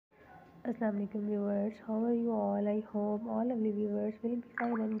Assalamu alaikum viewers, how are you all? I hope all lovely viewers will be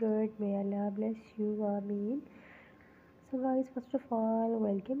fine and good. May Allah bless you, Ameen. So guys, first of all,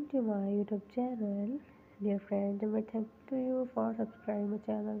 welcome to my YouTube channel. Dear friends, I'm very thankful to you for subscribing my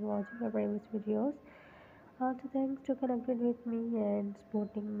channel, watching my previous videos. Also thanks to connecting with me and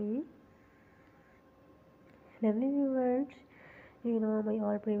supporting me. Lovely viewers, you know my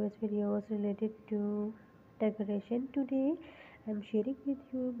all previous videos related to decoration. Today I'm sharing with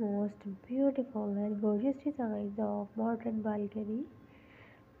you most beautiful and gorgeous designs of modern balcony.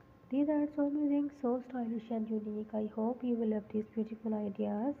 These are so amazing, so stylish and unique. I hope you will love these beautiful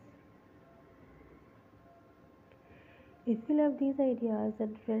ideas. If you love these ideas,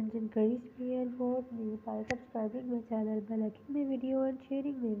 then friends, encourage me and vote me by subscribing my channel, by liking my video and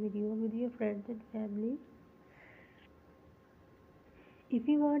sharing my video with your friends and family. If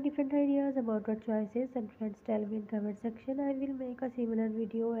you want different ideas about your choices, then friends, tell me in comment section. I will make a similar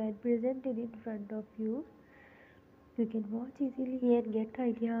video and present it in front of you. You can watch easily and get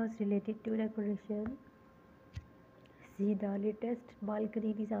ideas related to decoration. See the latest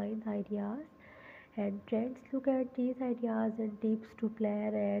balcony design ideas and trends. Look at these ideas and tips to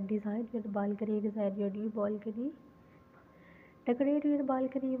plan and design your balcony. Design your new balcony. Decorate your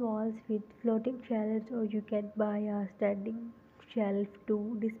balcony walls with floating shelves, or you can buy a standing shelf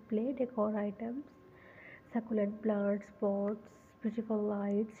to display decor items, succulent plants, pots, beautiful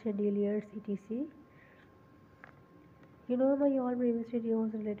lights, chandeliers, etc. You know my all previous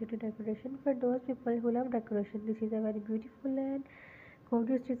videos related to decoration. For those people who love decoration, this is a very beautiful and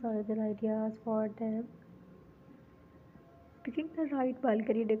gorgeous designs and ideas for them. Picking the right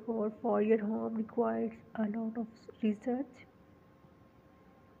balcony decor for your home requires a lot of research,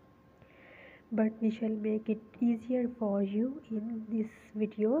 but we shall make it easier for you in this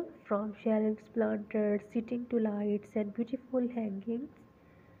video. From shelves, planters, sitting to lights and beautiful hangings,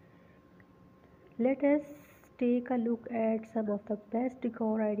 let us take a look at some of the best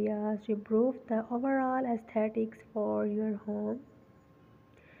decor ideas to improve the overall aesthetics for your home.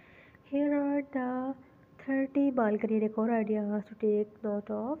 Here are the 30 balcony decor ideas to take note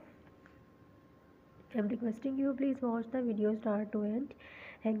of. I'm requesting you please watch the video start to end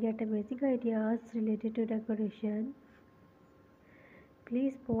and get amazing ideas related to decoration.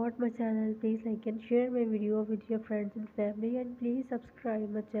 Please support my channel, please like and share my video with your friends and family, and please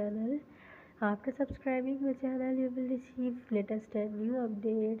subscribe my channel. After subscribing my channel, you will receive latest and new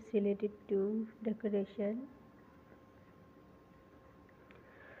updates related to decoration.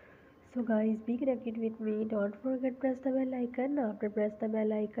 So guys, be connected with me. Don't forget press the bell icon. After press the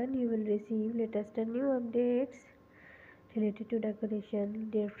bell icon, you will receive latest and new updates related to decoration.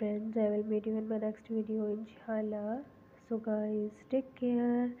 Dear friends, I will meet you in my next video, inshallah. So guys, take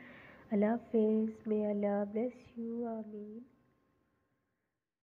care. Allah Hafiz. May Allah bless you. Ameen.